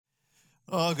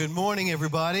Oh, good morning,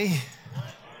 everybody.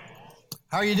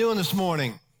 How are you doing this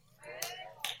morning?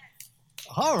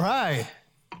 All right.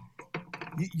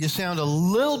 You sound a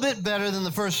little bit better than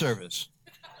the first service.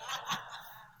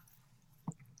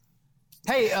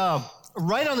 Hey,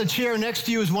 right on the chair next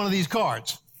to you is one of these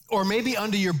cards. Or maybe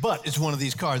under your butt is one of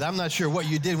these cards. I'm not sure what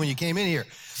you did when you came in here.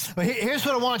 But here's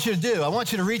what I want you to do. I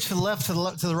want you to reach to the left, to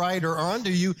the right, or under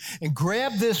you and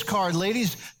grab this card.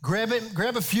 Ladies, grab it,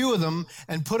 grab a few of them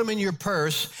and put them in your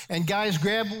purse. And guys,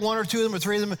 grab one or two of them or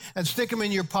three of them and stick them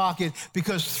in your pocket.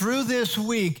 Because through this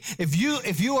week, if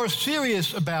you are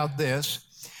serious about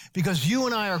this, because you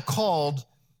and I are called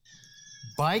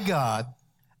by God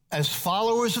as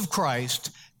followers of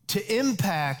Christ to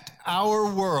impact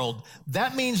our world.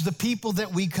 That means the people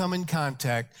that we come in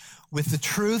contact with the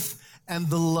truth and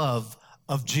the love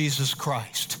of Jesus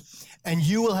Christ. And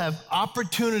you will have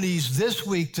opportunities this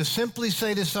week to simply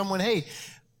say to someone, hey,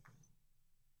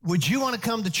 would you want to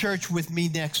come to church with me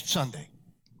next Sunday?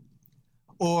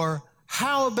 Or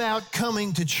how about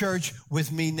coming to church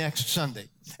with me next Sunday?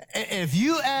 If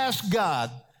you ask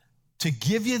God to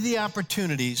give you the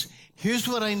opportunities, here's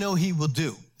what I know He will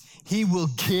do. He will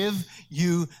give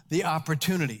you the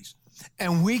opportunities.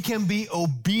 And we can be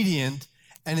obedient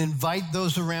and invite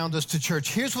those around us to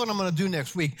church. Here's what I'm going to do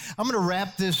next week. I'm going to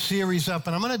wrap this series up,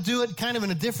 and I'm going to do it kind of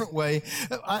in a different way.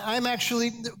 I'm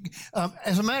actually,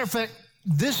 as a matter of fact,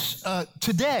 this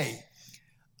today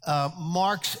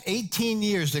marks 18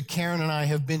 years that Karen and I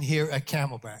have been here at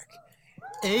Camelback.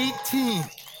 18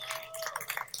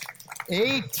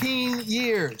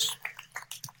 years.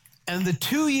 And the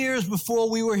 2 years before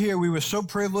we were here, we were so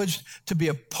privileged to be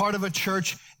a part of a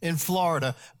church in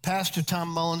Florida. Pastor Tom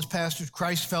Mullins, pastor of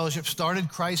Christ Fellowship, started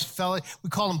Christ Fellowship. We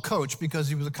call him coach because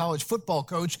he was a college football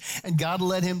coach, and God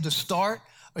led him to start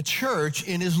a church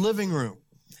in his living room.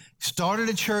 Started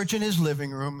a church in his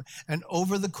living room, and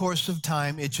over the course of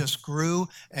time, it just grew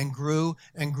and grew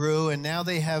and grew, and now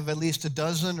they have at least a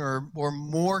dozen or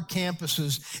more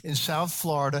campuses in South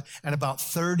Florida, and about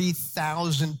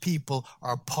 30,000 people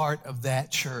are part of that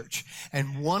church.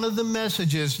 And one of the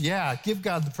messages, give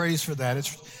God the praise for that.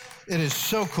 It is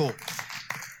so cool.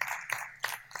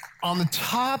 On the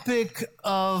topic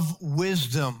of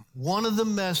wisdom, one of the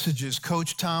messages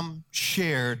Coach Tom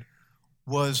shared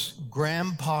was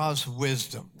Grandpa's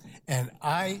wisdom. And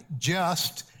I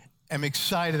just am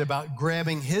excited about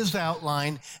grabbing his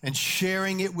outline and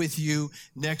sharing it with you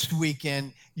next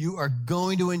weekend. You are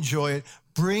going to enjoy it.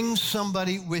 Bring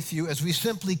somebody with you as we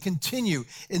simply continue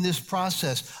in this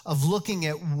process of looking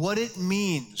at what it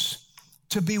means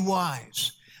to be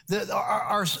wise.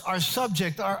 Our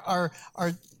subject, our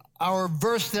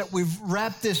verse that we've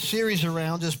wrapped this series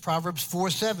around is Proverbs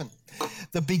 4:7.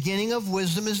 The beginning of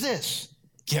wisdom is this: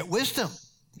 get wisdom.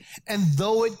 And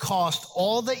though it cost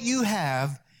all that you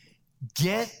have,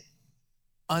 get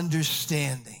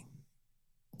understanding.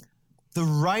 The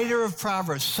writer of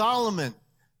Proverbs, Solomon,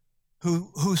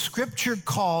 who Scripture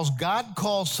God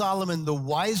calls Solomon the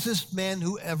wisest man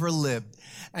who ever lived.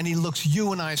 And he looks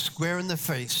you and I square in the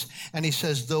face, and he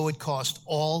says, though it cost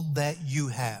all that you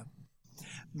have.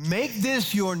 Make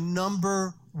this your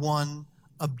number one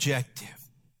objective.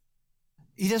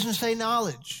 He doesn't say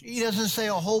knowledge. He doesn't say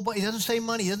a whole bunch. He doesn't say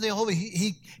money. He doesn't say a whole bunch.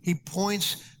 He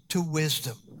points to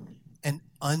wisdom and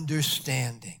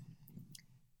understanding.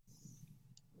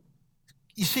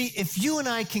 You see, if you and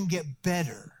I can get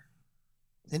better,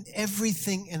 then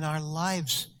everything in our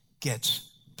lives gets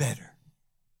better.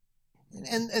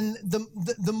 And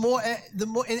the more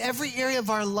in every area of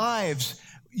our lives,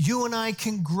 you and I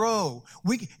can grow.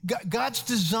 God's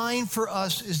design for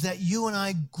us is that you and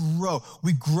I grow.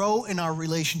 We grow in our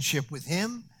relationship with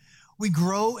Him. We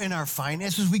grow in our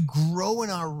finances. We grow in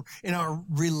our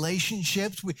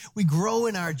relationships. We grow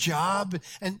in our job.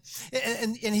 And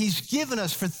He's given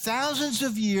us, for thousands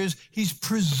of years, He's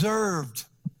preserved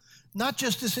not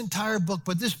just this entire book,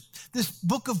 but this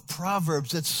book of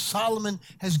Proverbs that Solomon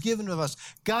has given to us.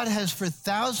 God has for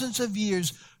thousands of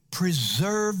years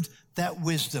preserved that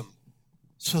wisdom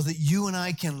so that you and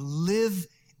I can live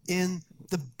in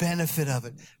the benefit of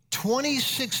it.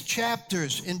 26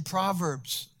 chapters in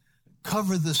Proverbs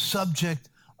cover the subject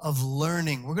of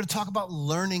learning. We're going to talk about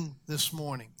learning this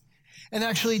morning. And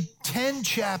actually 10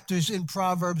 chapters in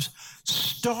Proverbs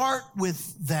start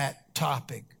with that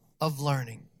topic of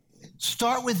learning.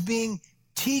 Start with being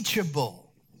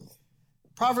teachable.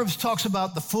 Proverbs talks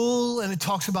about the fool and it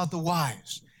talks about the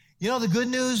wise. You know the good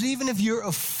news? Even if you're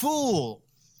a fool,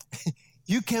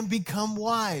 you can become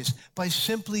wise by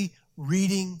simply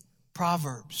reading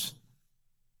Proverbs.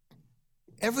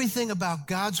 Everything about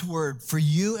God's word for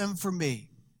you and for me,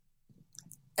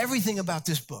 everything about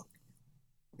this book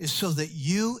is so that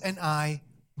you and I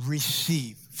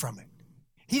receive from it.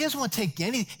 He doesn't want to take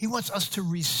any, he wants us to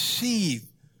receive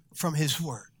from his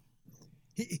word.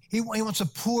 He wants to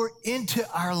pour into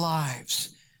our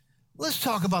lives. Let's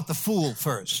talk about the fool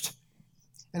first.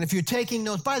 And if you're taking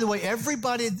notes, by the way,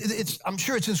 everybody, I'm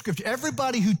sure it's in scripture,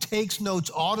 everybody who takes notes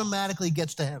automatically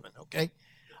gets to heaven, okay?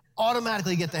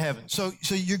 Automatically get to heaven. So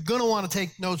you're going to want to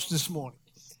take notes this morning.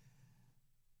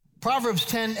 Proverbs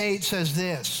 10:8 says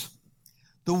this,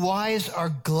 the wise are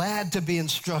glad to be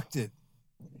instructed,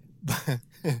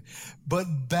 but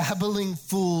babbling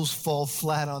fools fall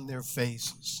flat on their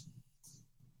faces.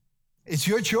 It's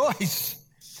your choice.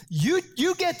 You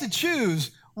get to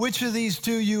choose which of these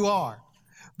two you are.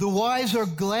 The wise are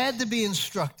glad to be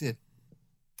instructed,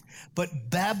 but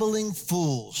babbling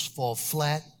fools fall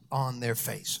flat on their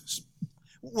faces.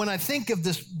 When I think of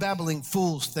this babbling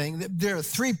fools thing, there are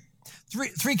three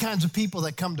kinds of people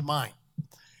that come to mind.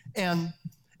 And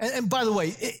by the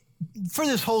way, for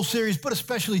this whole series, but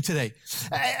especially today,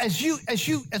 as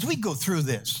we go through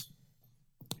this,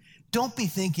 don't be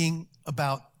thinking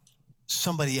about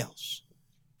somebody else,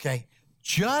 okay?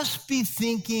 Just be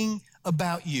thinking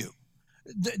about you.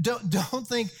 Don't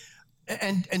think,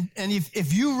 and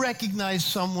if you recognize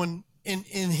someone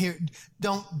in here,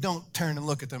 don't turn and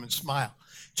look at them and smile.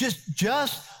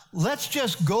 Let's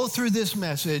just go through this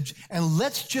message and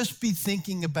let's just be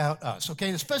thinking about us, okay?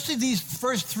 Especially these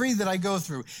first three that I go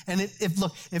through. And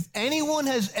if anyone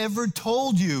has ever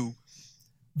told you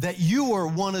that you are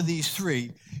one of these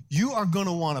three, you are going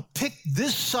to want to pick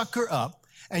this sucker up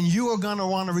and you are going to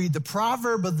want to read the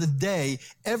proverb of the day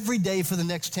every day for the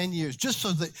next 10 years, just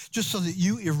so that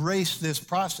you erase this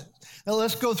process. Now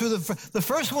let's go through the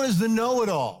first one is the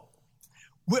know-it-all.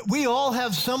 We all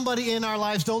have somebody in our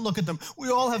lives, don't look at them. We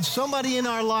all have somebody in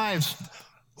our lives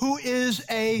who is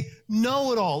a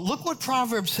know-it-all. Look what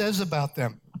Proverbs says about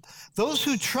them. Those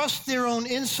who trust their own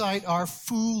insight are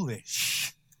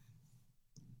foolish.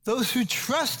 Those who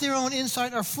trust their own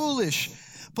insight are foolish,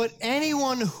 but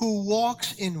anyone who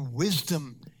walks in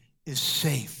wisdom is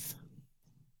safe.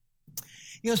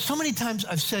 You know, so many times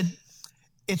I've said,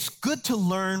 it's good to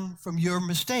learn from your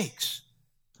mistakes,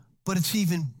 but it's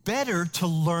even better to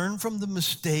learn from the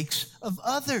mistakes of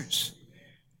others.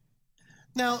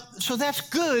 Now, so that's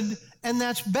good and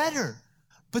that's better,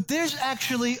 but there's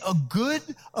actually a good,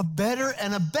 a better,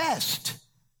 and a best.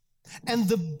 And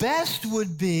the best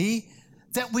would be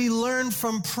that we learn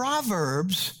from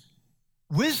Proverbs,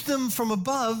 wisdom from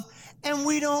above, and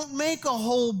we don't make a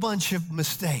whole bunch of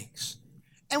mistakes.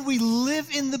 And we live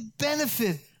in the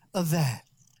benefit of that.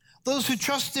 Those who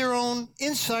trust their own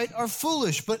insight are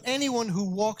foolish, but anyone who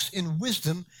walks in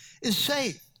wisdom is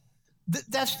safe.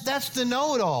 That's the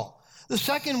know-it-all. The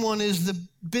second one is the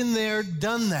been there,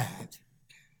 done that.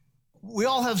 We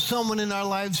all have someone in our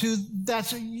lives who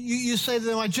you say to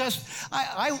them,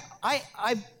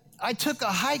 I took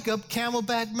a hike up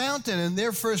Camelback Mountain, and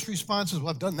their first response is, well,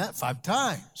 I've done that 5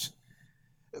 times.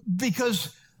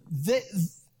 Because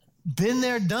been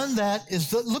there, done that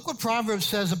look what Proverbs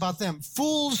says about them.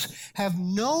 Fools have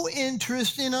no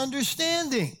interest in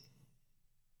understanding.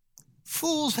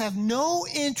 Fools have no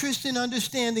interest in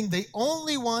understanding. They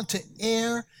only want to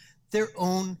air their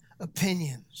own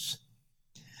opinions.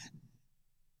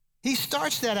 He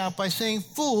starts that out by saying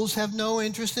fools have no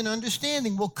interest in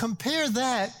understanding. Well, compare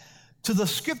that to the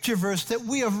scripture verse that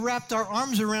we have wrapped our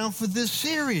arms around for this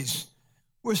series,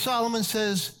 where Solomon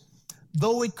says,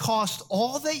 though it cost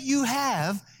all that you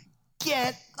have,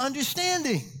 get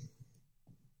understanding.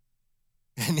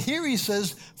 And here he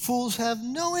says, fools have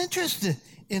no interest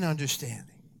in understanding.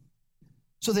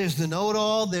 So there's the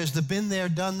know-it-all, there's the been there,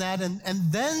 done that, and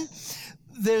then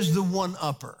there's the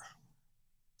one-upper.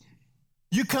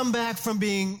 You come back from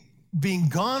being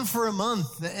gone for a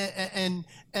month,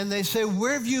 and they say,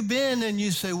 where have you been? And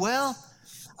you say, well,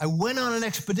 I went on an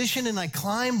expedition and I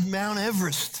climbed Mount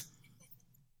Everest.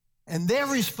 And their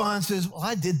response is, well,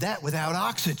 I did that without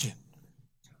oxygen.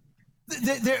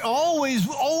 They always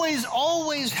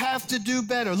have to do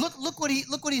better. Look what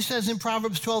he says in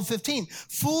Proverbs 12:15.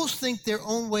 Fools think their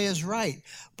own way is right,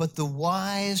 but the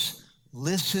wise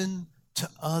listen to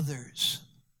others.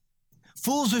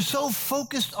 Fools are so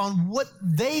focused on what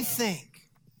they think.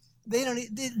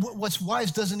 What's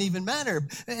wise doesn't even matter.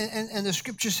 And the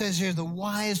scripture says here, the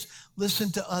wise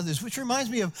listen to others, which reminds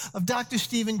me of Dr.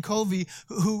 Stephen Covey,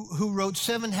 who wrote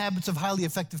 7 Habits of Highly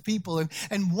Effective People.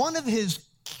 And one of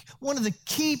the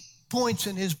key points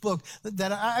in his book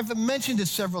that I've mentioned it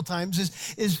several times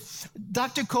is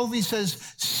Dr. Covey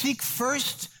says, seek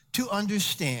first to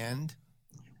understand,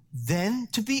 then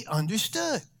to be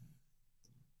understood.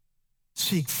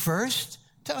 Seek first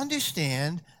to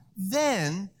understand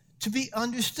than to be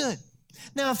understood.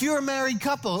 Now, if you're a married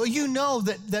couple, you know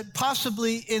that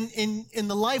possibly in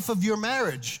the life of your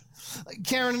marriage,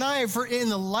 Karen and I, in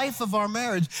the life of our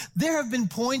marriage, there have been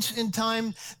points in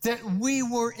time that we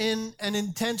were in an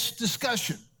intense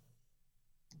discussion.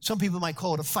 Some people might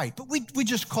call it a fight, but we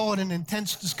just call it an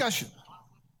intense discussion.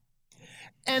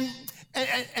 And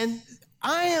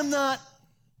I am not,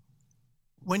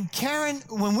 when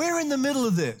we're in the middle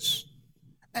of this,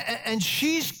 and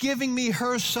she's giving me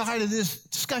her side of this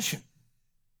discussion,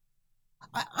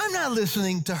 I'm not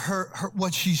listening to her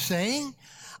what she's saying.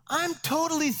 I'm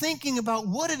totally thinking about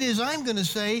what it is I'm going to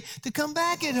say to come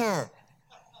back at her.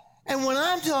 And when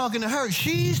I'm talking to her,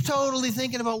 she's totally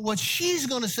thinking about what she's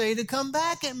going to say to come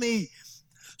back at me.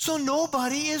 So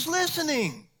nobody is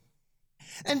listening.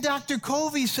 And Dr.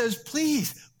 Covey says,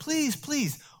 please, please,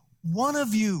 please, one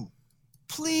of you,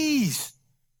 please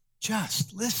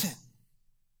just listen.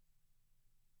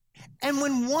 And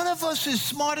when one of us is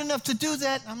smart enough to do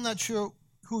that, I'm not sure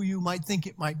who you might think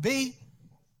it might be.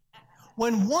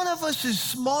 When one of us is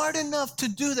smart enough to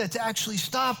do that, to actually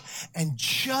stop and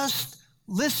just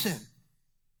listen,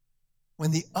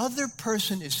 when the other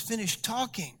person is finished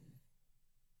talking,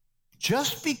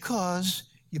 just because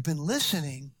you've been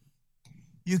listening,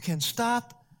 you can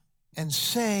stop and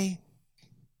say,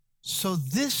 so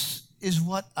this is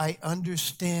what I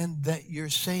understand that you're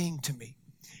saying to me.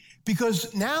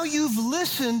 Because now you've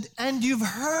listened and you've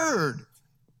heard.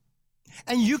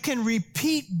 And you can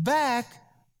repeat back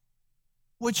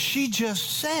what she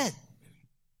just said.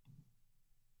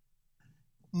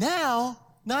 Now,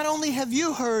 not only have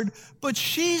you heard, but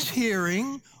she's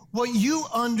hearing what you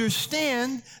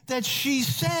understand that she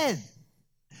said.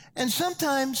 And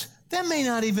sometimes that may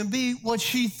not even be what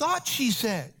she thought she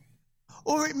said.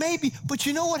 Or it may be, but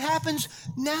you know what happens?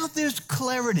 Now there's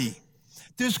clarity.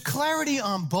 There's clarity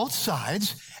on both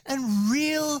sides, and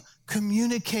real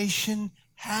communication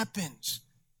happens.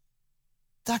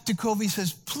 Dr. Covey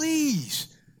says,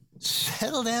 please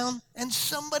settle down and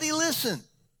somebody listen.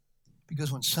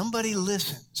 Because when somebody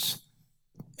listens,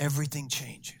 everything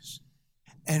changes.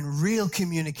 And real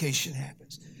communication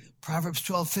happens. Proverbs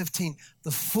 12:15,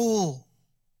 the fool,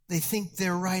 they think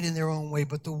they're right in their own way,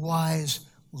 but the wise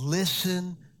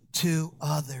listen to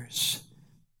others.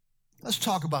 Let's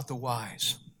talk about the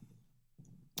wise.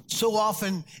 So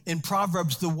often in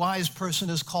Proverbs, the wise person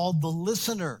is called the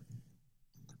listener,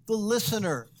 the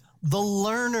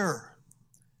learner.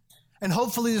 And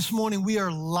hopefully this morning we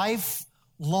are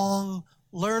lifelong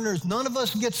learners. None of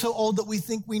us get so old that we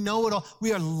think we know it all.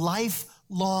 We are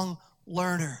lifelong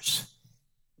learners.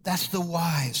 That's the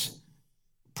wise.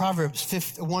 Proverbs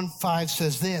 1:5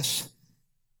 says this.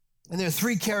 And there are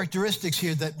three characteristics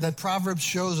here that Proverbs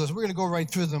shows us. We're going to go right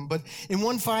through them. But in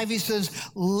 1:5, he says,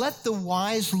 let the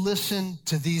wise listen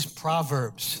to these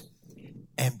proverbs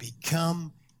and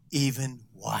become even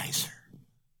wiser.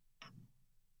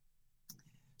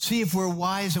 See, if we're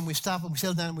wise and we stop and we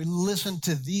settle down and we listen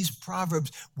to these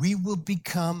proverbs, we will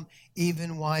become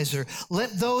even wiser.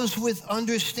 Let those with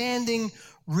understanding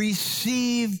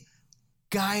receive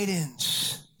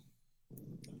guidance.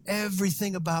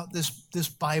 Everything about this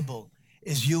Bible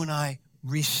is you and I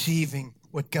receiving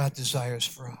what God desires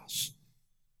for us.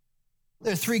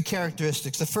 There are three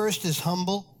characteristics. The first is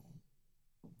humble.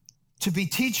 To be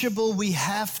teachable, we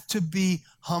have to be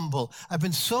humble. I've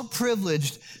been so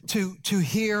privileged to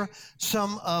hear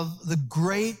some of the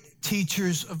great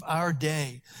teachers of our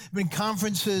day. I've been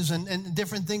conferences and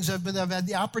different things. I've had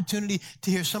the opportunity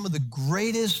to hear some of the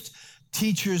greatest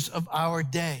teachers of our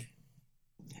day.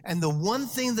 And the one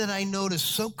thing that I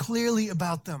noticed so clearly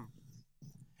about them,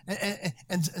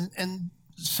 and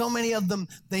so many of them,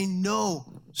 they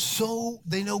know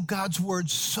God's word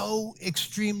so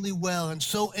extremely well and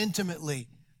so intimately.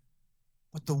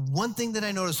 But the one thing that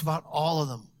I noticed about all of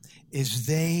them is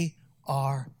they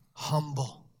are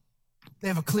humble. They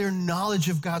have a clear knowledge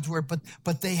of God's word,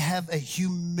 but they have a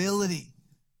humility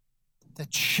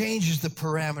that changes the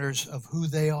parameters of who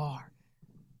they are.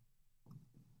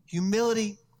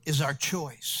 Humility is our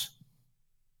choice.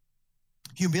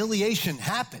 Humiliation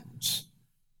happens,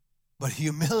 but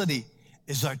humility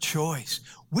is our choice.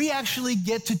 We actually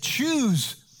get to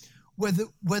choose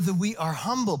whether we are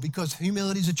humble, because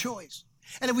humility is a choice.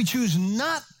 And if we choose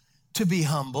not to be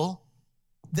humble,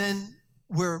 then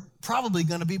we're probably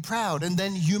going to be proud, and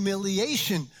then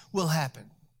humiliation will happen.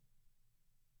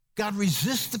 God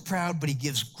resists the proud, but he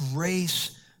gives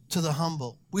grace to the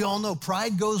humble. We all know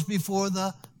pride goes before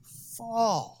the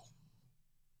fall.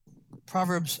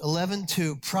 Proverbs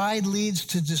 11:2, pride leads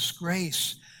to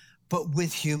disgrace, but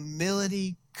with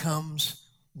humility comes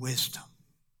wisdom.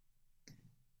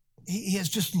 he has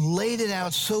just laid it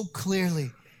out so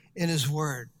clearly in his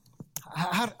word.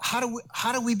 How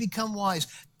do we become wise?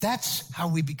 That's how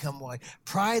we become wise.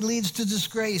 Pride leads to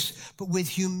disgrace, but with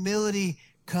humility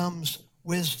comes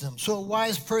wisdom. So a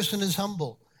wise person is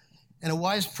humble, and a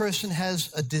wise person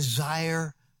has a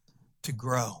desire to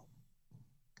grow.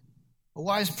 A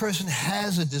wise person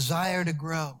has a desire to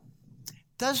grow.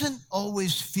 Doesn't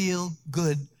always feel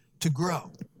good to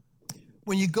grow.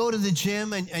 When you go to the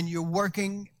gym and you're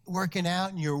working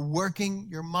out and you're working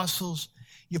your muscles,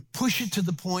 you push it to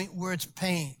the point where it's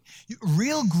pain.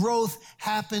 Real growth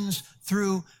happens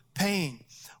through pain.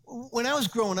 When I was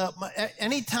growing up,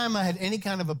 anytime I had any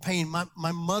kind of a pain,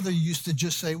 my mother used to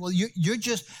just say, well,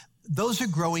 those are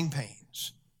growing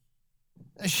pains.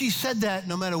 And she said that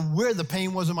no matter where the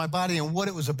pain was in my body and what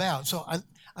it was about. So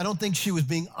I don't think she was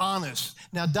being honest.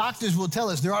 Now, doctors will tell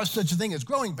us there are such a thing as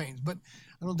growing pains, but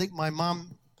I don't think my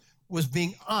mom was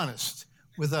being honest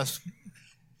with us,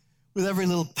 with every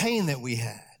little pain that we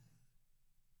had.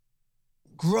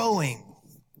 Growing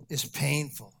is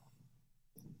painful.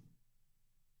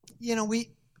 You know,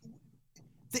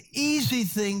 the easy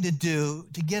thing to do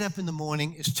to get up in the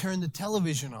morning is turn the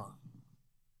television on.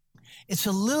 It's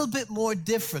a little bit more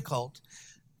difficult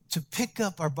to pick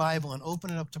up our Bible and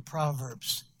open it up to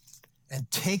Proverbs and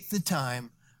take the time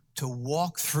to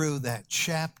walk through that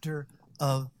chapter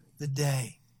of the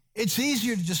day. It's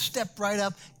easier to just step right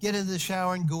up, get into the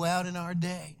shower, and go out in our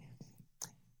day.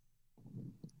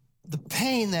 The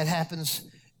pain that happens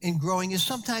in growing is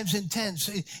sometimes intense.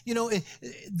 You know,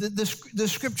 the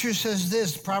scripture says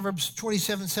this, Proverbs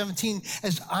 27:17,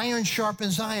 as iron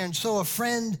sharpens iron, so a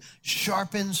friend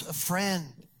sharpens a friend.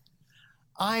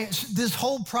 This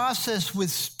whole process with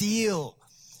steel,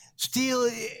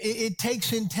 it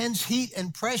takes intense heat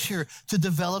and pressure to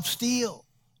develop steel.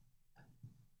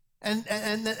 And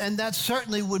that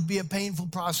certainly would be a painful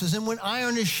process. And when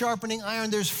iron is sharpening iron,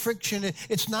 there's friction.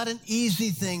 It's not an easy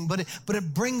thing, but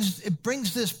it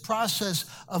brings this process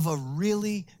of a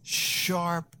really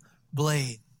sharp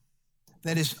blade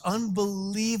that is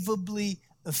unbelievably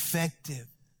effective.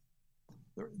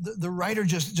 The writer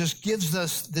just gives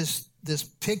us this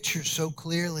picture so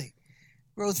clearly.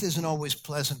 Growth isn't always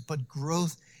pleasant, but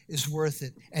growth is worth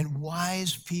it. And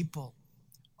wise people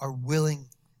are willing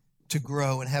to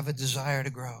grow and have a desire to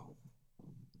grow.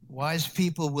 Wise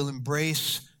people will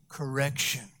embrace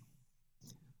correction.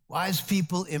 Wise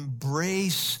people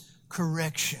embrace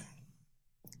correction.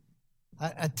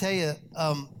 I tell you,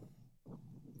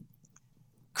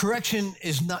 correction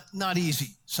is not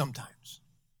easy sometimes.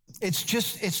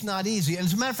 It's not easy. And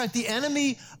as a matter of fact, the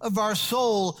enemy of our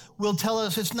soul will tell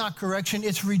us it's not correction,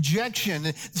 it's rejection.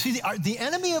 See, the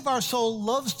enemy of our soul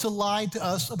loves to lie to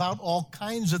us about all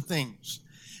kinds of things.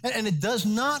 And it does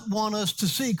not want us to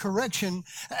see correction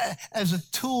as a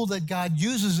tool that God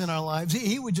uses in our lives.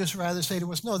 He would just rather say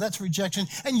to us, no, that's rejection,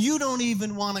 and you don't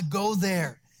even want to go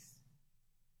there.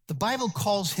 The Bible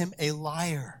calls him a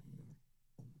liar.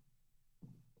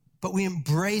 But we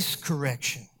embrace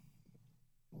correction.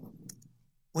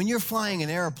 When you're flying an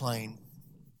airplane,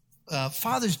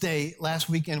 Father's Day last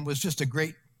weekend was just a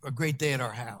great day at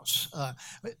our house.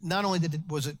 Not only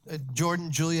was it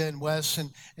Jordan, Julia, and Wes,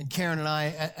 and Karen and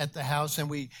I at the house, and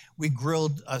we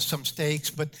grilled some steaks,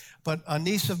 but a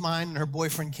niece of mine and her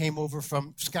boyfriend came over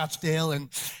from Scottsdale,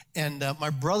 and my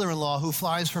brother-in-law, who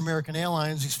flies for American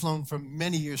Airlines, he's flown for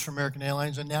many years for American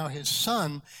Airlines, and now his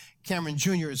son, Cameron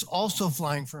Jr., is also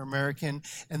flying for American,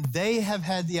 and they have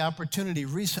had the opportunity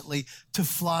recently to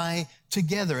fly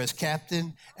together as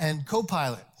captain and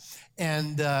co-pilot.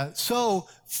 And so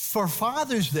for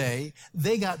Father's Day,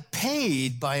 they got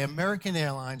paid by American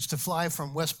Airlines to fly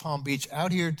from West Palm Beach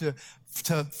out here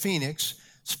to Phoenix,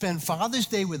 spend Father's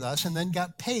Day with us, and then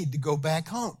got paid to go back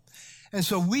home. And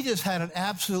so we just had an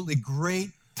absolutely great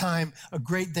time, a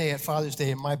great day at Father's Day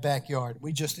in my backyard.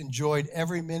 We just enjoyed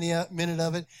every minute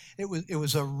of it. It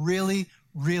was a really,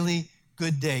 really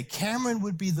good day. Cameron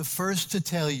would be the first to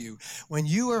tell you, when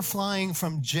you are flying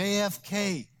from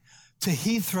JFK to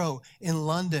Heathrow in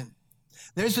London,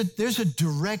 there's a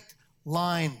direct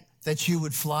line that you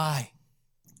would fly.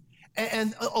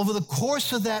 And over the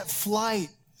course of that flight,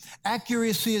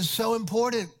 accuracy is so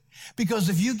important, because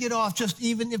if you get off just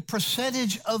even a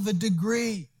percentage of a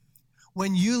degree,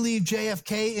 when you leave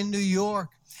JFK in New York,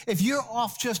 if you're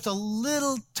off just a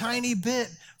little tiny bit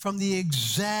from the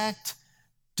exact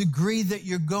degree that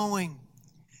you're going,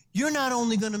 you're not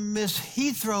only going to miss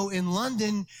Heathrow in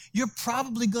London, you're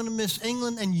probably going to miss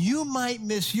England, and you might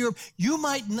miss Europe. You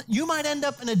might end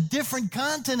up in a different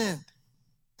continent.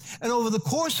 And over the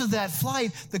course of that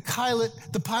flight, the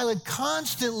pilot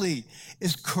constantly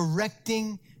is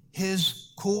correcting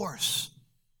his course.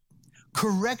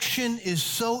 Correction is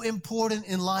so important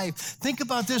in life. Think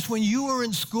about this. When you were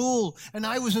in school and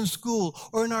I was in school,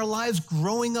 or in our lives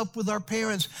growing up with our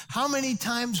parents, how many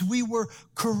times we were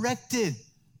corrected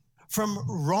from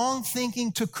wrong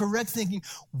thinking to correct thinking.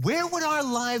 Where would our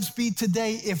lives be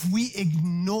today if we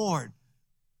ignored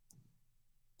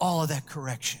all of that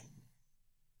correction?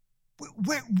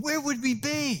 Where would we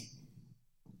be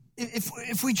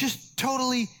if we just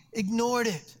totally ignored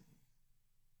it?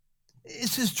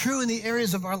 This is true in the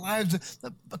areas of our lives.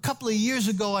 A couple of years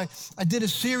ago, I did a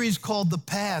series called The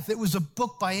Path. It was a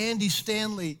book by Andy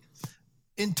Stanley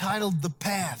entitled The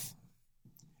Path.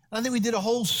 I think we did a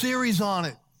whole series on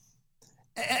it.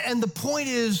 And the point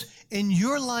is, in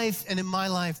your life and in my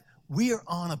life, we are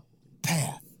on a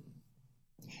path.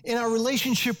 In our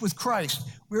relationship with Christ,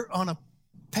 we're on a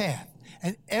path.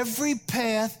 And every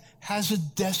path has a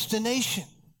destination.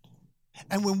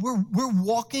 And when we're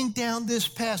walking down this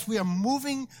path, we are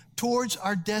moving towards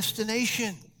our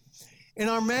destination. In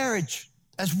our marriage,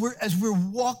 as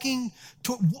we're walking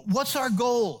to, what's our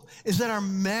goal? Is that our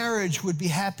marriage would be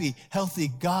happy,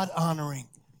 healthy, God-honoring,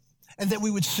 and that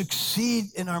we would succeed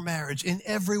in our marriage in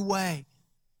every way.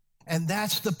 And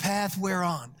that's the path we're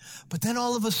on. But then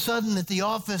all of a sudden at the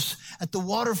office, at the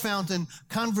water fountain,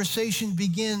 conversation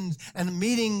begins and a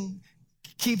meeting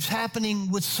keeps happening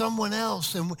with someone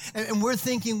else, and we're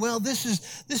thinking, well, this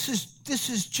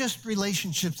is just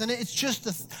relationships, and it's just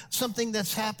something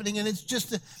that's happening, and it's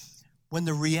just when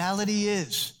the reality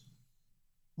is,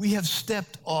 we have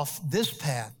stepped off this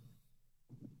path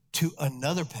to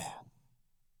another path,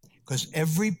 because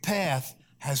every path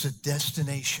has a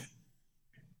destination,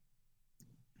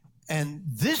 and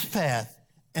this path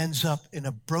ends up in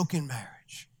a broken marriage.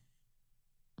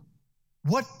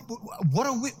 What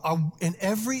are we in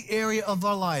every area of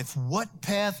our life? What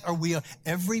path are we on?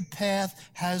 Every path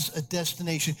has a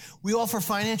destination. We offer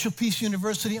Financial Peace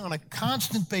University on a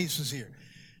constant basis here,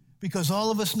 because all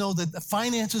of us know that the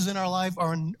finances in our life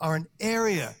are an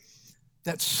area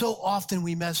that so often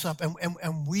we mess up,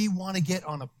 and we want to get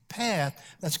on a path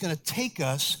that's going to take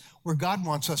us where God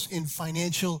wants us, in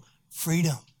financial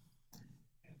freedom.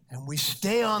 And we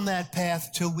stay on that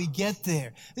path till we get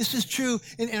there. This is true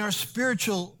in our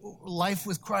spiritual life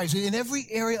with Christ. In every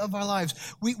area of our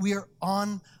lives, we are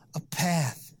on a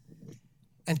path.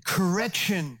 And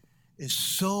correction is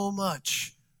so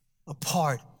much a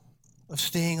part of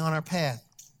staying on our path,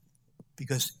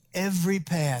 because every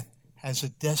path has a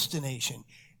destination.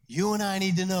 You and I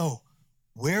need to know,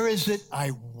 where is it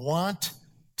I want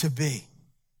to be?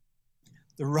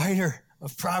 The writer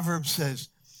of Proverbs says,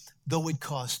 though it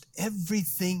cost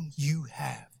everything you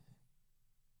have,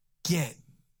 get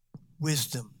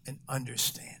wisdom and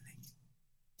understanding,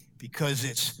 because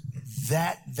it's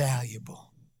that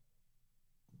valuable.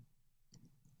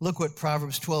 Look what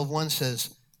Proverbs 12:1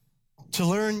 says. To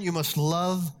learn, you must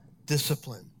love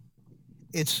discipline.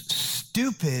 It's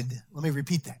stupid. Let me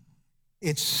repeat that.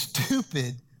 It's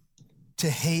stupid to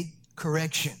hate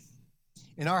correction.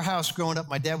 In our house growing up,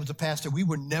 my dad was a pastor. We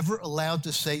were never allowed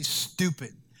to say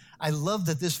stupid. I love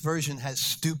that this version has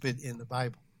stupid in the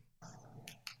Bible.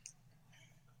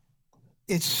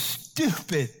 It's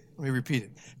stupid, let me repeat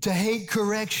it, to hate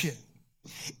correction.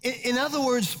 In other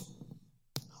words,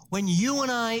 when you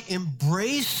and I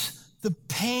embrace the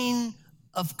pain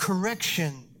of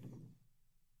correction,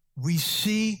 we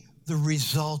see the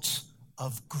results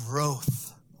of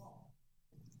growth.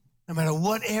 No matter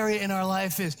what area in our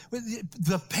life is,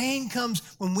 the pain comes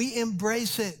when we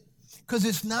embrace it. Because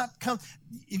it's not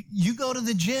you go to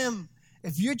the gym,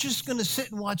 if you're just going to sit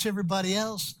and watch everybody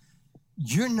else,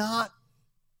 you're not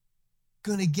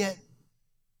going to get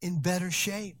in better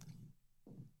shape.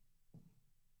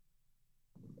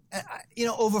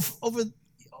 Over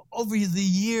the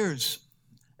years,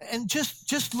 and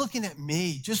just looking at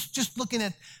me, just looking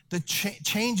at the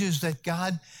changes that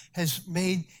God has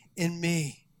made in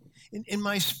me, in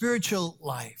my spiritual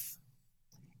life,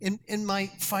 in my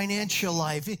financial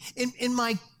life, in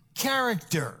my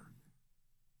character,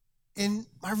 in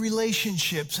my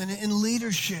relationships, and in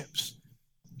leaderships,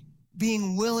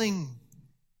 being willing.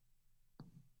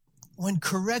 When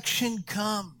correction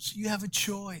comes, you have a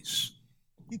choice.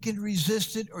 You can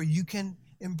resist it or you can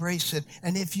embrace it.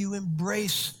 And if you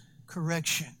embrace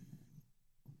correction,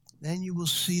 then you will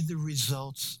see the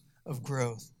results of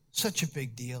growth. Such a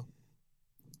big deal.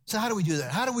 So how do we do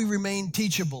that? How do we remain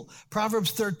teachable?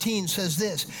 Proverbs 13 says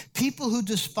this: people who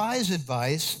despise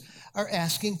advice are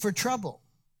asking for trouble.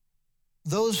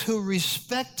 Those who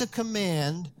respect a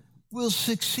command will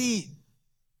succeed.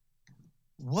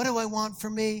 What do I want for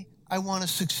me? I want to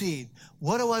succeed.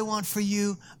 What do I want for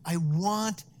you? I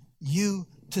want you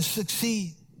to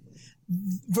succeed.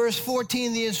 Verse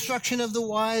 14, the instruction of the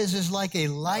wise is like a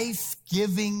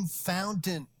life-giving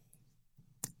fountain.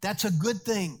 That's a good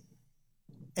thing.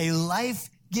 A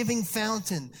life-giving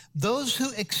fountain. Those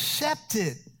who accept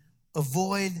it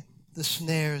avoid the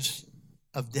snares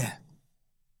of death.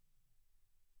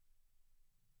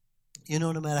 You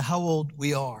know, no matter how old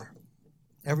we are,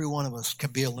 every one of us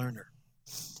can be a learner.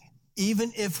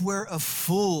 Even if we're a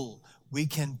fool, we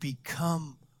can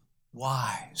become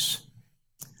wise.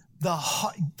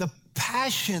 The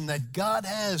passion that God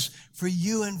has for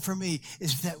you and for me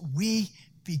is that we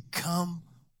become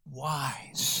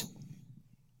wise.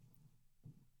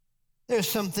 There's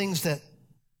some things that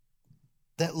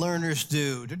learners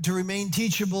do. To remain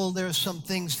teachable, there are some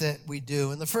things that we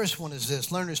do. And the first one is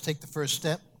this. Learners take the first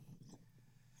step.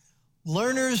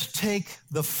 Learners take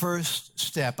the first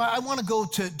step. I want to go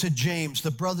to James,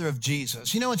 the brother of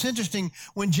Jesus. You know, it's interesting.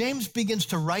 When James begins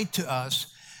to write to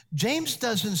us, James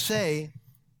doesn't say,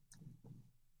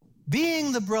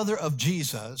 being the brother of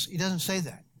Jesus, he doesn't say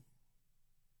that.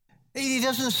 He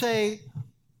doesn't say,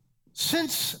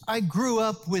 since I grew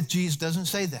up with Jesus, doesn't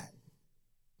say that.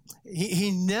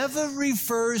 He never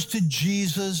refers to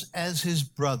Jesus as his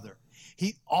brother.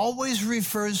 He always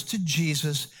refers to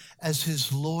Jesus as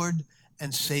his Lord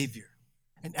and Savior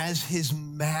and as his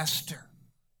master.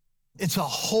 It's a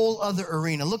whole other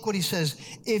arena. Look what he says.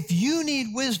 If you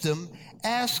need wisdom,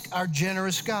 ask our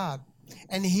generous God,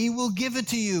 and he will give it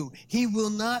to you. He will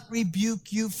not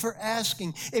rebuke you for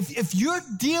asking. If you're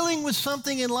dealing with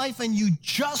something in life and you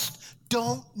just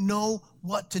don't know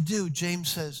what to do, James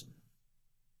says,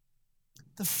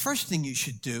 the first thing you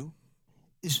should do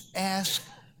is ask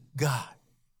God,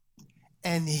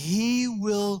 and he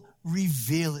will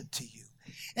reveal it to you.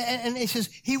 And he says,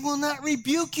 he will not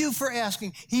rebuke you for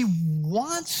asking. He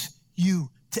wants you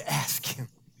to ask him.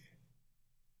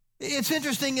 It's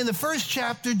interesting, in the first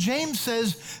chapter, James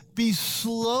says, be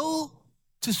slow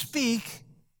to speak,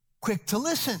 quick to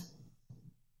listen.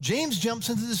 James jumps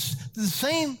into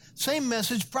the same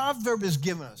message Proverbs has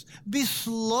given us. Be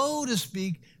slow to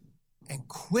speak and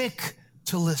quick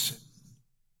to listen.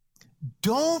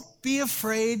 Don't be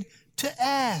afraid to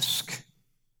ask.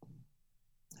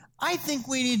 I think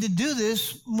we need to do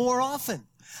this more often.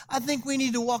 I think we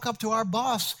need to walk up to our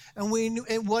boss and we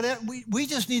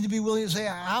just need to be willing to say,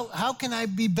 how can I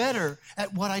be better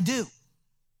at what I do?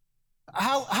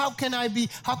 How can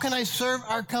I serve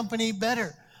our company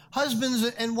better? Husbands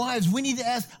and wives, we need to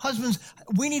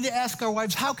ask our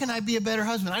wives, how can I be a better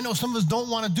husband? I know some of us don't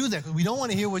want to do that because we don't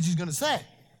want to hear what she's going to say.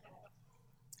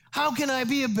 How can I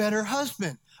be a better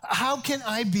husband? How can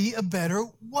I be a better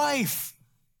wife?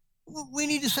 We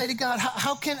need to say to God,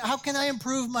 how can I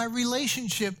improve my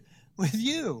relationship with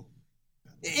you?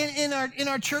 In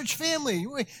our church family,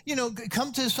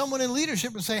 come to someone in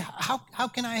leadership and say, how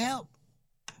can I help?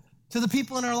 To the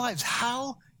people in our lives,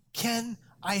 how can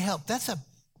I help? That's a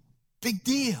big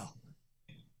deal.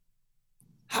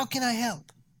 How can I help?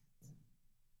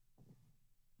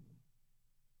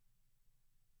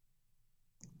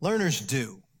 Learners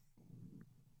do.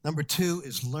 Number 2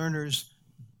 is learners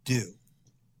do.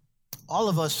 All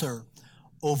of us are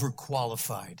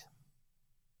overqualified.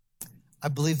 I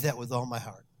believe that with all my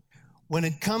heart. When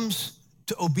it comes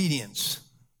to obedience,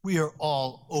 we are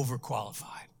all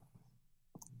overqualified.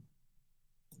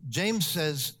 James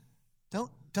says, don't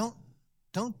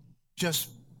just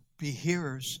be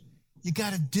hearers. You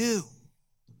got to do.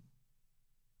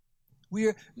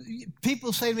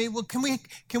 People say to me, well,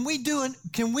 can we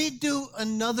do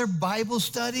another Bible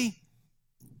study?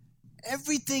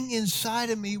 Everything inside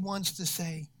of me wants to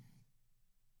say,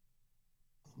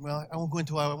 well, I won't go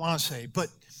into what I want to say, but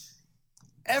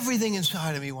everything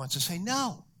inside of me wants to say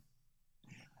no.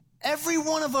 Every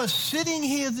one of us sitting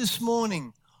here this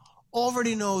morning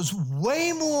already knows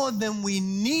way more than we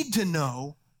need to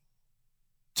know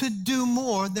to do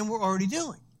more than we're already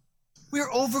doing. We're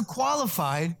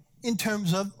overqualified in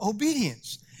terms of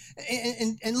obedience.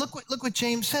 And look what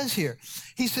James says here.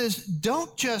 He says,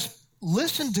 don't just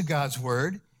listen to God's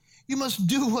word. You must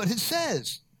do what it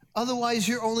says. Otherwise,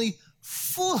 you're only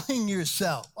fooling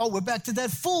yourself. Oh, we're back to that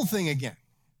fool thing again.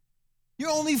 You're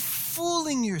only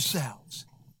fooling yourselves.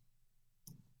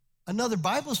 Another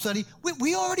Bible study,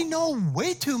 we already know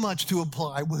way too much to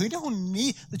apply.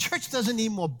 The church doesn't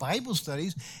need more Bible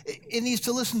studies. It needs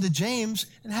to listen to James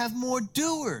and have more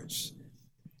doers.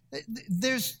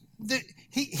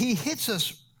 He hits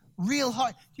us real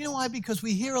hard. You know why? Because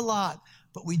we hear a lot,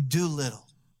 but we do little.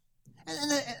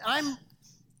 And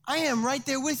I am right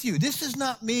there with you. This is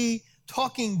not me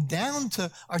talking down to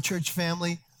our church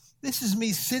family. This is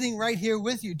me sitting right here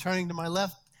with you, turning to my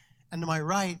left and to my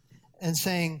right and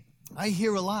saying, I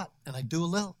hear a lot and I do a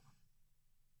little.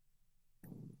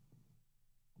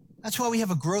 That's why we have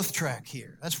a growth track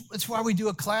here. That's why we do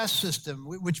a class system,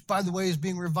 which, by the way, is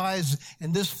being revised.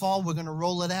 And this fall, we're going to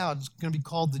roll it out. It's going to be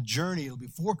called The Journey. It'll be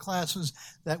 4 classes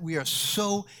that we are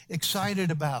so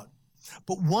excited about.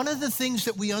 But one of the things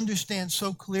that we understand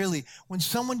so clearly, when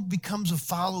someone becomes a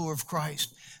follower of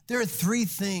Christ, there are 3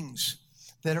 things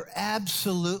that are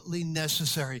absolutely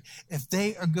necessary if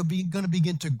they are going to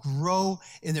begin to grow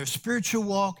in their spiritual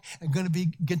walk and going to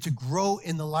begin to grow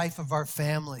in the life of our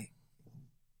family.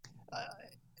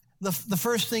 The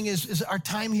first thing is our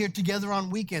time here together on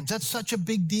weekends. That's such a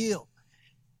big deal.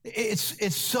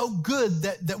 It's so good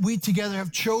that we together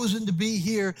have chosen to be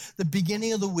here the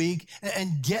beginning of the week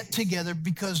and get together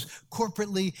because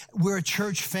corporately we're a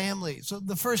church family. So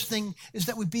the first thing is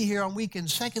that we be here on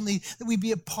weekends. Secondly, that we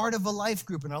be a part of a life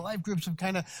group. And our life groups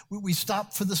have we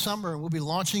stopped for the summer and we'll be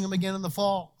launching them again in the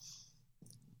fall.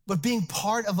 But being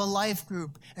part of a life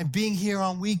group and being here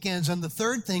on weekends. And the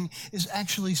third thing is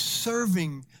actually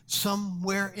serving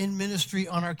somewhere in ministry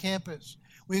on our campus.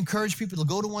 We encourage people to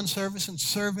go to one service and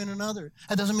serve in another.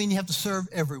 That doesn't mean you have to serve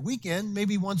every weekend,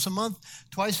 maybe once a month,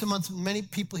 twice a month. Many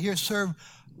people here serve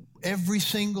every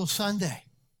single Sunday.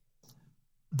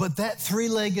 But that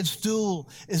 3-legged stool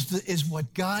is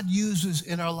what God uses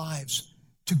in our lives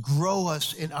to grow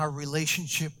us in our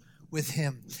relationship with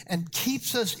him and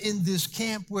keeps us in this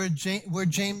camp where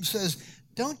James says,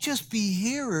 don't just be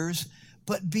hearers,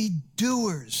 but be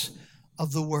doers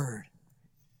of the word.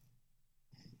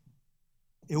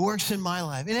 It works in my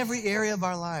life, in every area of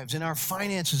our lives, in our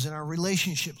finances, in our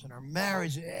relationships, in our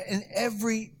marriage, in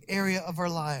every area of our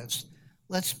lives.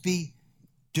 Let's be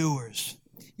doers.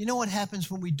 You know what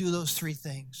happens when we do those 3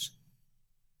 things?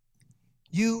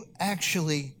 You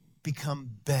actually become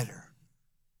better.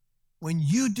 When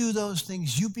you do those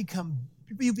things, you become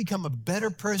a better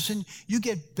person. You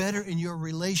get better in your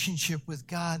relationship with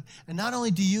God. And not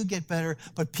only do you get better,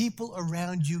 but people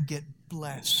around you get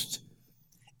blessed.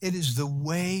 It is the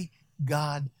way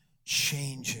God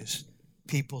changes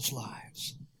people's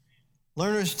lives.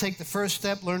 Learners take the first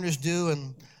step, learners do,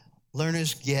 and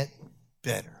learners get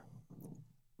better.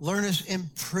 Learners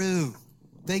improve.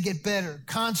 They get better,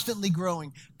 constantly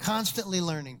growing, constantly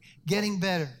learning, getting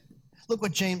better. Look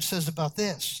what James says about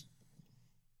this.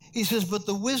 He says, but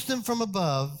the wisdom from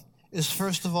above is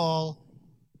first of all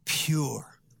pure.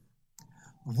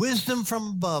 Wisdom from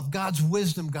above, God's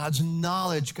wisdom, God's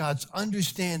knowledge, God's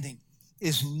understanding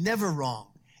is never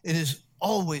wrong. It is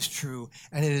always true,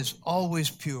 and it is always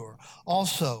pure.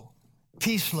 Also,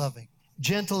 peace-loving,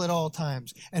 gentle at all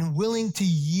times, and willing to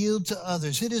yield to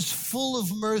others. It is full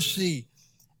of mercy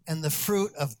and the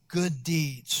fruit of good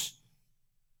deeds.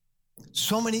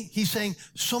 He's saying,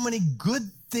 so many good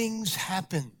things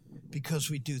happen because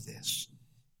we do this.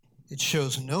 It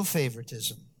shows no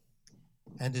favoritism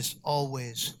and is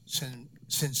always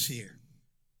sincere.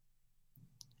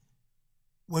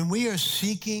 When we are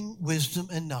seeking wisdom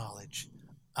and knowledge,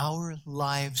 our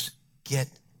lives get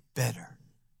better.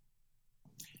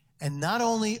 And not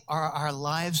only are our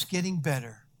lives getting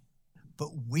better, but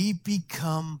we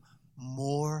become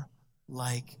more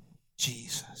like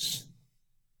Jesus.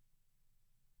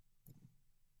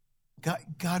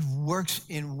 God works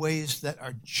in ways that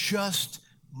are just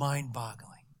mind-boggling.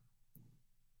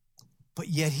 But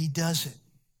yet he does it.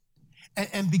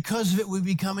 And because of it, we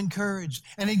become encouraged.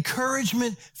 And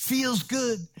encouragement feels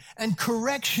good. And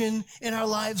correction in our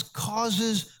lives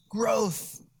causes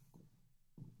growth.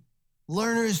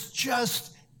 Learners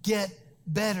just get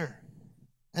better.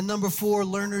 And number 4,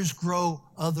 learners grow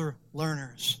other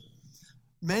learners.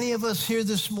 Many of us here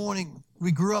this morning,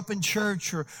 we grew up in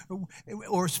church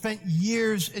or spent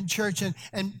years in church,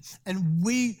 and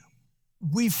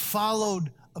we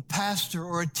followed a pastor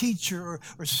or a teacher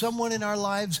or someone in our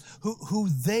lives who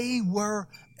they were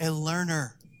a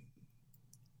learner.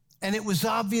 And it was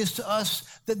obvious to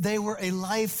us that they were a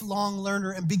lifelong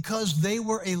learner. And because they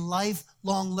were a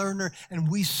lifelong learner and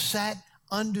we sat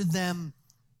under them,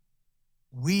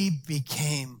 we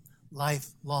became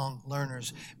lifelong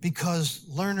learners because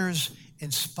learners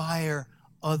inspire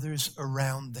others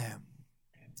around them.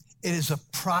 It is a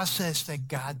process that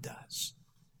God does.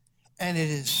 And it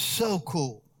is so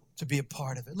cool to be a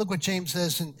part of it. Look what James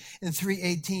says in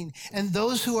 3:18. And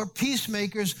those who are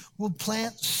peacemakers will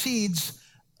plant seeds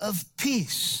of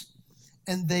peace,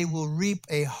 and they will reap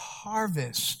a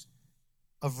harvest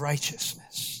of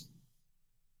righteousness.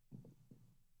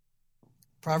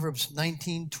 Proverbs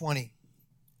 19:20.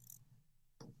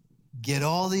 Get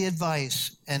all the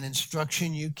advice and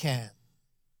instruction you can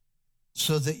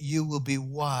so that you will be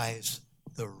wise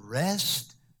the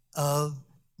rest of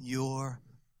your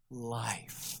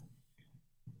life.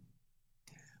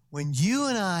 When you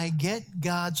and I get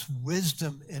God's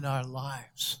wisdom in our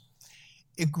lives,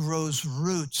 it grows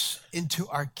roots into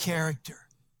our character.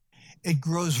 It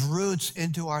grows roots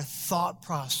into our thought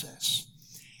process.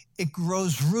 It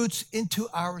grows roots into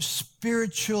our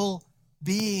spiritual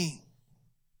being.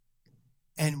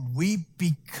 And we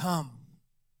become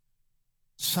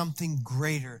something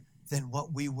greater than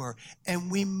what we were.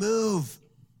 And we move.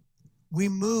 We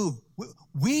move.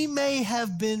 We may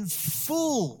have been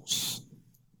fools,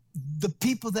 the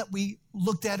people that we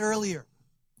looked at earlier.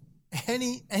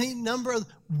 Any number of,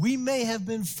 we may have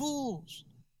been fools.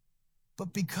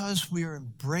 But because we are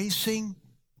embracing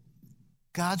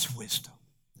God's wisdom,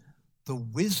 the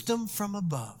wisdom from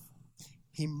above,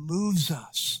 he moves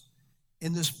us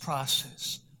in this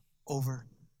process over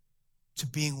to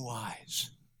being wise.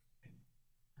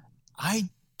 I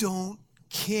don't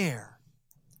care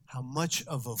how much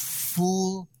of a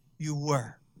fool you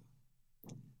were.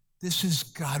 This is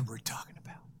God we're talking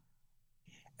about.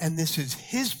 And this is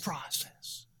his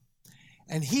process.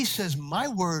 And he says, my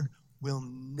word will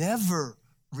never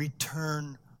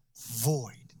return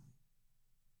void.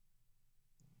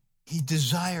 He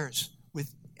desires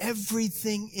with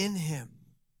everything in him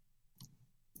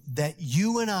that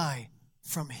you and I,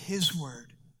 from his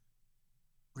word,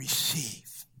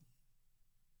 receive.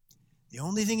 The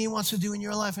only thing he wants to do in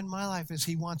your life and my life is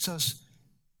he wants us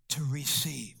to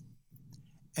receive.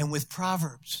 And with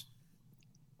Proverbs,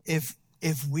 if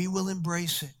we will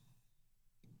embrace it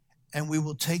and we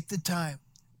will take the time,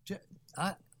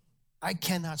 I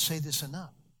cannot say this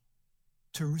enough,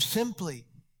 to simply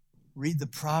read the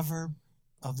proverb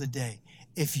of the day.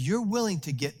 If you're willing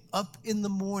to get up in the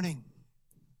morning,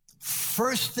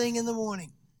 first thing in the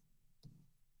morning,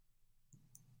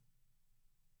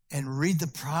 and read the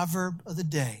proverb of the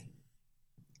day,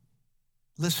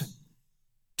 listen,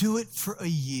 do it for a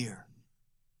year.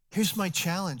 Here's my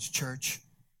challenge, church.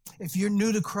 If you're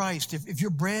new to Christ, if you're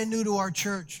brand new to our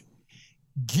church,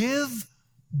 give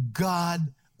God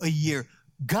a year.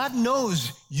 God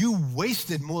knows you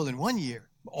wasted more than 1 year.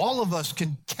 All of us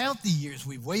can count the years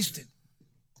we've wasted.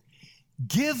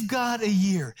 Give God a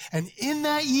year. And in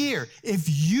that year, if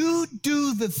you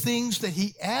do the things that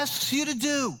he asks you to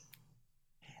do,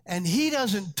 and he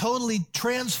doesn't totally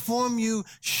transform you,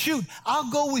 shoot, I'll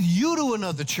go with you to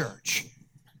another church.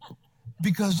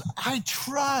 Because I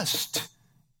trust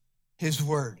his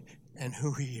word and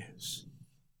who he is.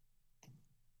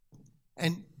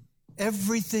 And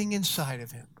everything inside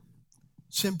of him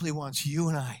simply wants you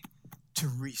and I to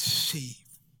receive.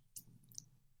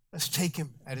 Let's take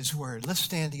him at his word. Let's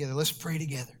stand together. Let's pray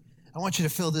together. I want you to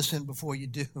fill this in before you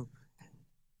do.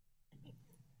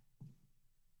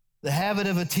 The habit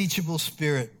of a teachable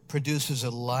spirit produces a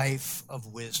life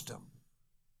of wisdom.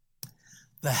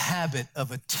 The habit of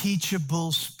a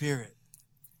teachable spirit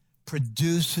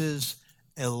produces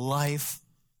a life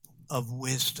of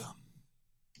wisdom.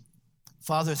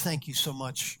 Father, thank you so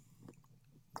much,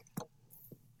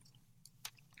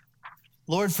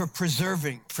 Lord, for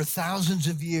preserving for thousands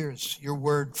of years your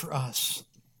word for us,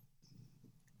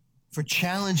 for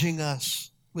challenging us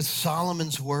with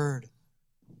Solomon's word,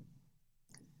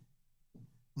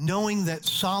 knowing that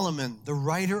Solomon, the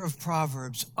writer of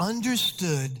Proverbs,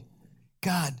 understood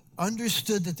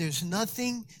that there's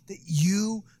nothing that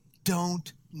you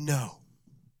don't know,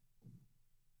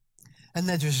 and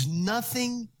that there's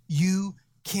nothing you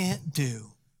can't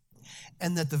do,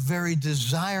 and that the very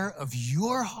desire of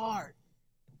your heart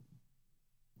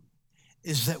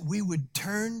is that we would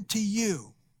turn to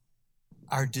you,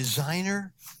 our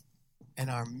designer and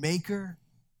our maker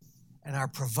and our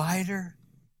provider,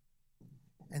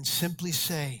 and simply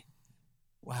say,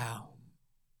 wow,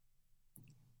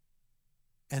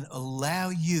 and allow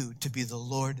you to be the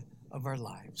Lord of our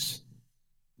lives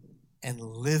and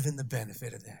live in the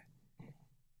benefit of that.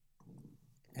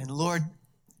 And Lord,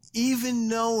 even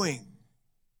knowing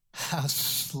how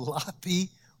sloppy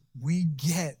we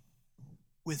get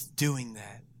with doing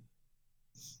that,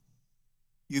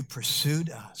 you pursued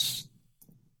us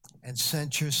and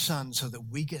sent your son so that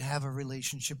we could have a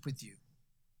relationship with you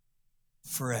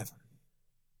forever.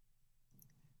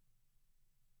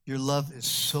 Your love is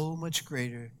so much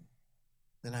greater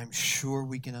than I'm sure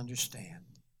we can understand.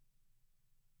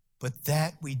 But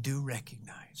that we do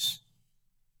recognize.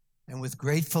 And with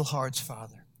grateful hearts,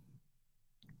 Father,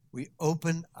 we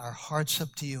open our hearts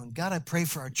up to you. And God, I pray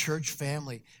for our church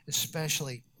family,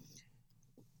 especially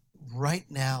right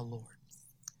now, Lord,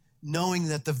 knowing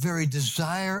that the very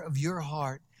desire of your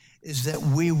heart is that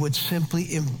we would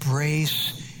simply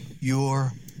embrace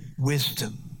your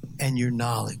wisdom and your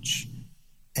knowledge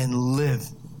and live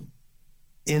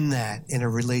in that, in a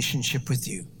relationship with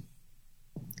you.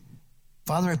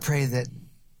 Father, I pray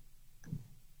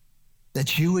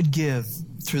that you would give,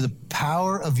 through the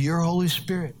power of your Holy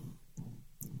Spirit,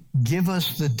 give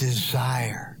us the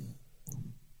desire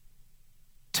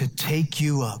to take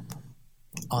you up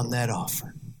on that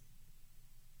offer.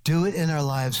 Do it in our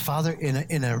lives, Father, in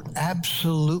an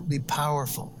absolutely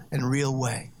powerful and real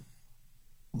way.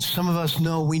 Some of us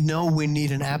know we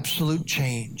need an absolute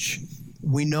change.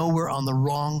 We know we're on the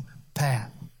wrong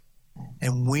path,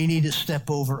 and we need to step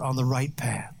over on the right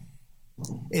path.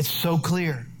 It's so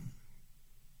clear.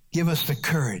 Give us the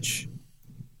courage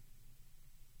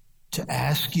to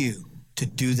ask you to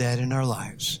do that in our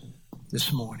lives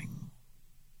this morning.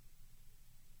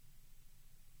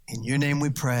 In your name we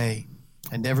pray,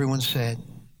 and everyone said,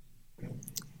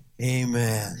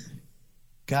 amen.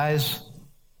 Guys,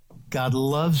 God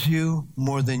loves you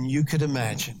more than you could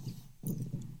imagine.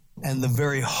 And the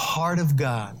very heart of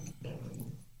God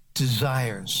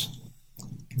desires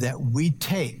that we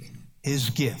take his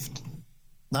gift,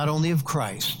 not only of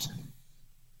Christ,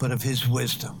 but of his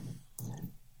wisdom.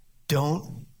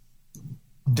 Don't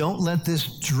let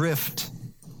this drift.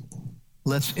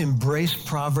 Let's embrace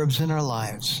Proverbs in our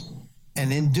lives.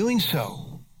 And in doing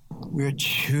so, we're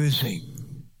choosing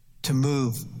to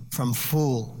move from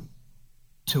fool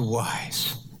to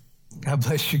wise. God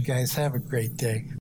bless you guys. Have a great day.